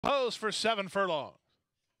Pose for 7 furlongs.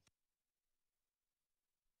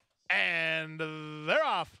 And they're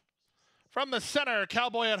off. From the center,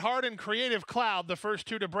 Cowboy at Heart and Creative Cloud, the first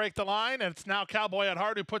two to break the line, and it's now Cowboy at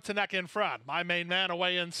Heart who puts the neck in front. My Main Man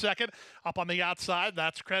away in second. Up on the outside,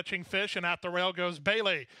 that's Catching Fish, and at the rail goes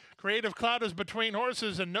Bailey. Creative Cloud is between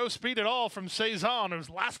horses and no speed at all from Cezanne, who's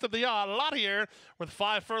last of the lot here with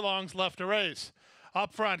 5 furlongs left to race.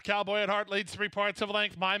 Up front, Cowboy at Heart leads 3 parts of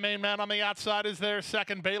length. My Main Man on the outside is there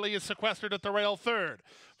second. Bailey is sequestered at the rail third.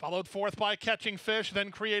 Followed fourth by Catching Fish,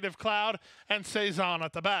 then Creative Cloud, and Cezanne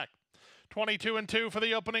at the back. 22-2 for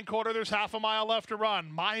the opening quarter. There's half a mile left to run.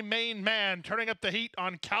 My Main Man turning up the heat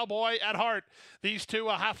on Cowboy at Heart. These two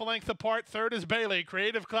a half a length apart. Third is Bailey.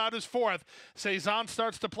 Creative Cloud is fourth. Cezanne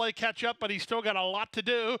starts to play catch up, but he's still got a lot to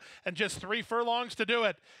do and just 3 furlongs to do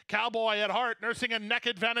it. Cowboy at Heart nursing a neck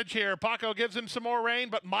advantage here. Paco gives him some more rain,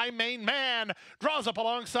 but My Main Man draws up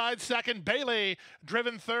alongside second. Bailey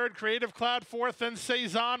driven third. Creative Cloud fourth. Then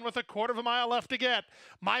Cezanne with a quarter of a mile left to get.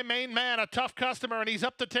 My Main Man, a tough customer, and he's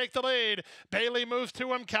up to take the lead. Bailey moves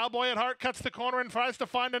to him. Cowboy at Heart cuts the corner and tries to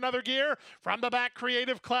find another gear. From the back,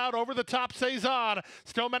 Creative Cloud over the top, Cezanne.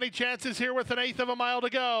 Still many chances here with an eighth of a mile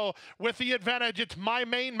to go. With the advantage, it's My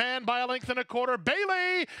Main Man by a length and a quarter.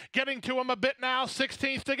 Bailey getting to him a bit now,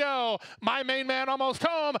 16th to go. My Main Man almost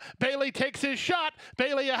home. Bailey takes his shot.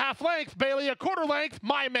 Bailey a half length. Bailey a quarter length.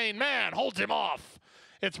 My Main Man holds him off.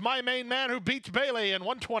 It's My Main Man who beats Bailey in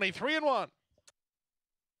 123-1.